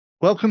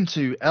Welcome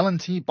to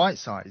L&T Bite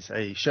Size,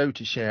 a show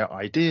to share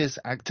ideas,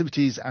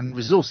 activities and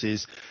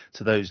resources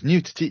to those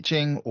new to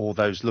teaching or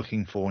those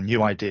looking for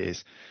new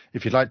ideas.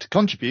 If you'd like to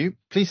contribute,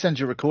 please send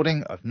your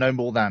recording of no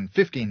more than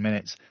 15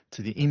 minutes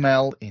to the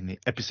email in the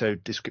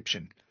episode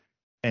description.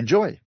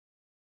 Enjoy!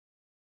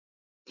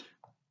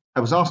 I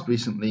was asked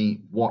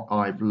recently what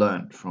I've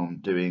learnt from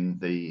doing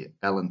the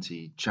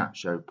L&T Chat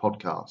Show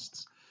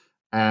podcasts,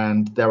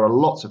 and there are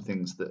lots of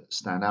things that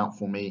stand out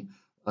for me.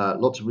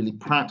 Lots of really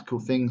practical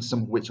things,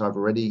 some of which I've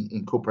already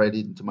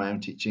incorporated into my own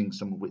teaching,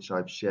 some of which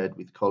I've shared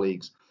with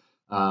colleagues,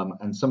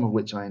 and some of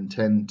which I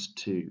intend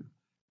to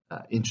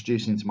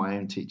introduce into my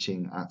own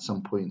teaching at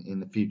some point in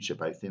the future,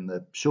 both in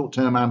the short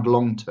term and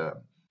long term.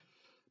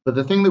 But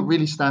the thing that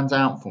really stands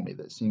out for me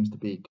that seems to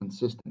be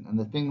consistent, and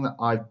the thing that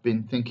I've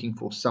been thinking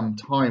for some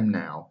time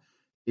now,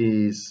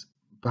 is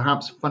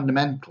perhaps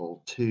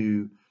fundamental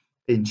to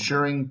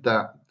ensuring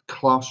that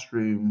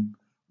classroom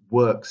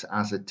works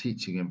as a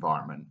teaching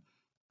environment,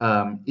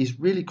 is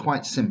really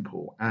quite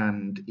simple,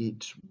 and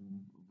it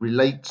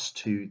relates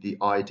to the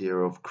idea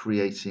of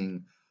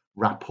creating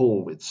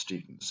rapport with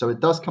students. So it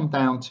does come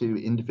down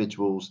to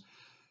individuals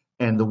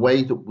and the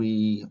way that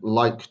we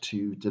like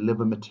to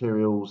deliver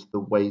materials, the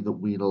way that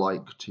we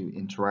like to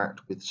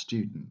interact with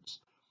students.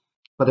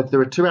 But if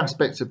there are two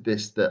aspects of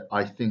this that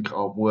I think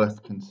are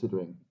worth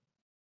considering,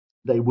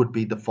 they would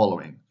be the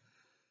following: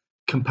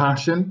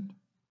 compassion,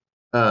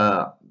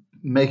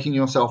 making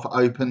yourself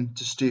open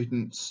to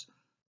students,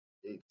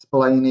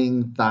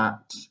 explaining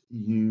that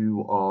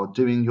you are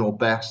doing your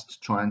best to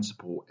try and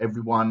support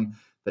everyone,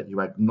 that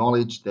you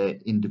acknowledge their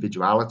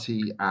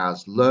individuality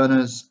as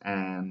learners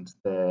and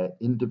their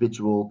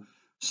individual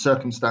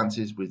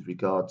circumstances with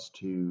regards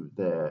to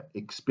their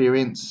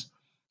experience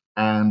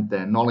and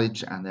their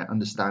knowledge and their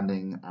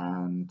understanding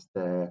and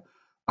their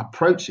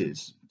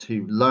approaches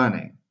to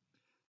learning,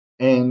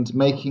 and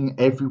making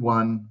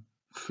everyone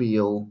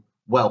feel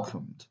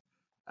welcomed.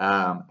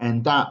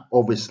 And that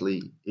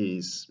obviously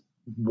is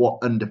what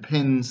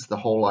underpins the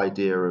whole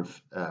idea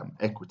of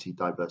equity,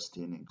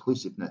 diversity, and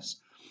inclusiveness,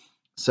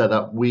 so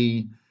that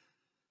we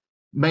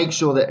make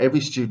sure that every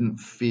student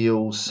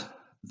feels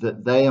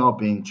that they are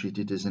being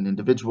treated as an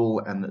individual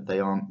and that they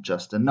aren't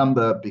just a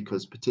number,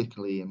 because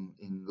particularly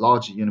in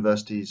larger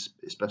universities,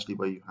 especially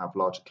where you have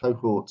larger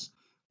cohorts,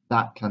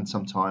 that can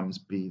sometimes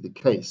be the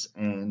case.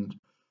 And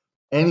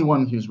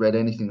anyone who's read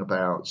anything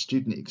about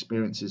student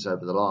experiences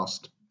over the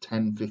last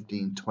 10,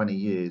 15, 20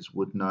 years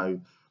would know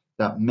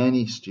that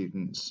many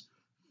students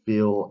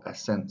feel a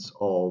sense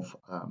of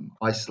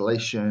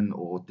isolation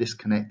or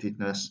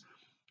disconnectedness,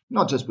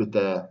 not just with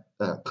their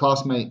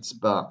classmates,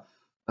 but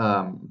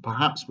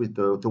perhaps with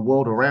the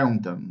world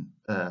around them,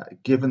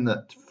 given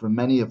that for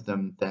many of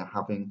them, they're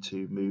having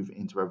to move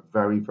into a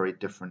very, very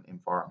different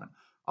environment.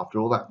 After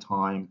all that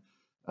time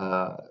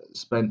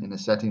spent in a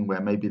setting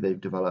where maybe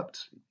they've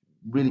developed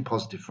really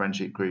positive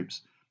friendship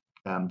groups,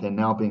 they're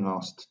now being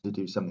asked to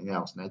do something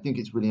else. And I think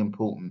it's really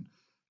important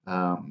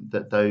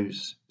that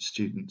those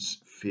students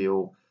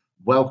feel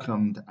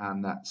welcomed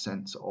and that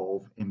sense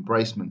of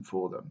embracement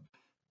for them.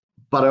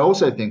 But I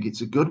also think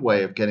it's a good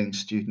way of getting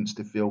students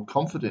to feel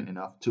confident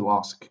enough to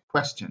ask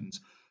questions,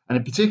 and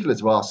in particular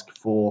to ask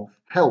for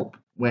help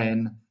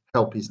when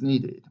help is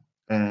needed.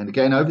 And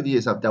again, over the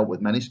years, I've dealt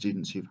with many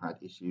students who've had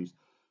issues,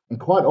 and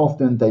quite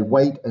often they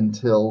wait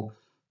until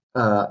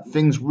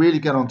things really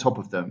get on top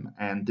of them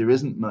and there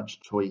isn't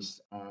much choice,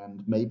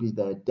 and maybe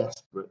they're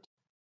desperate.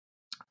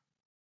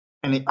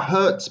 And it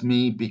hurts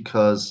me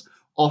because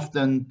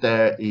often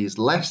there is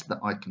less that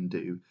I can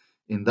do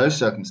in those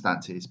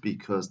circumstances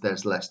because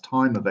there's less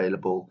time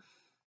available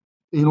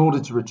in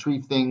order to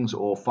retrieve things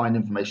or find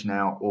information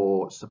out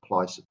or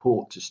supply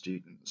support to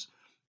students.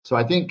 So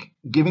I think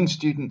giving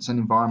students an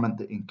environment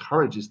that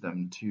encourages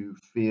them to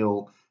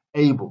feel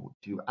able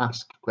to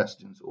ask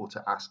questions or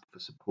to ask for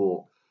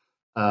support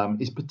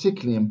is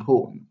particularly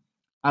important.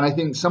 And I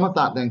think some of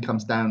that then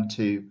comes down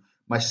to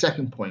my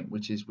second point,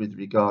 which is with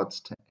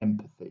regards to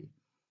empathy.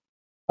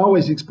 I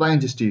always explain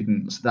to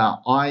students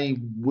that I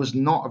was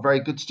not a very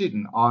good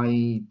student.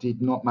 I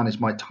did not manage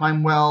my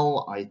time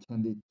well. I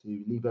tended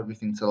to leave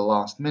everything to the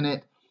last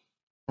minute.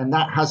 And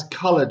that has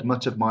colored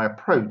much of my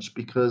approach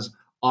because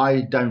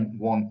I don't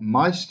want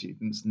my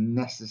students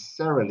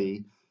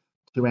necessarily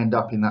to end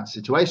up in that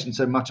situation.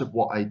 So much of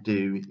what I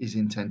do is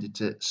intended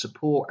to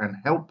support and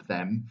help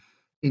them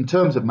in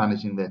terms of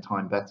managing their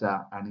time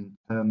better and in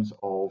terms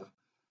of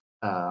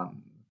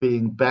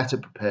being better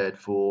prepared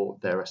for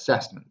their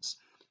assessments.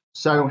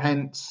 So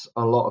hence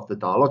a lot of the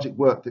dialogic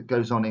work that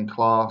goes on in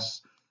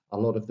class, a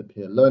lot of the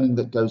peer learning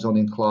that goes on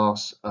in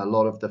class, a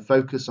lot of the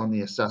focus on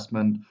the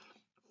assessment,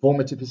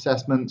 formative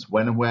assessments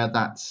when and where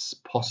that's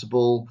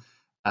possible,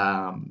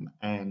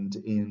 and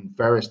in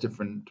various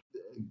different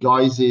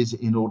guises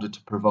in order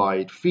to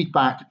provide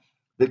feedback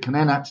that can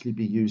then actually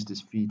be used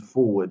as feed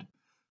forward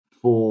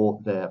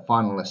for their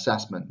final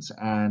assessments.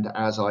 And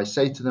as I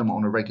say to them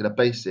on a regular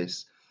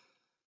basis,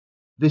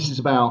 this is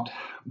about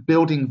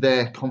building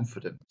their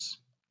confidence.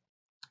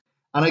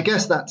 And I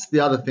guess that's the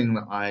other thing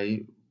that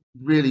I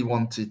really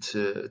wanted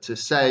to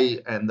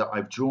say, and that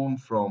I've drawn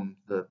from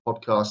the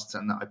podcasts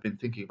and that I've been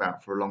thinking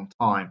about for a long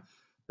time,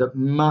 that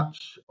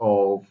much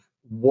of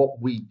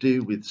what we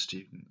do with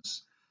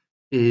students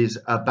is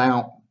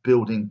about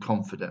building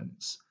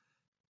confidence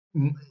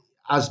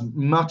as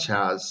much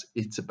as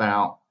it's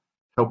about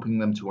helping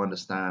them to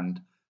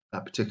understand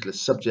a particular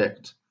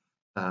subject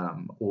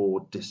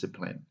or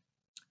discipline.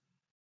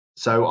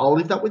 So I'll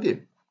leave that with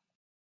you.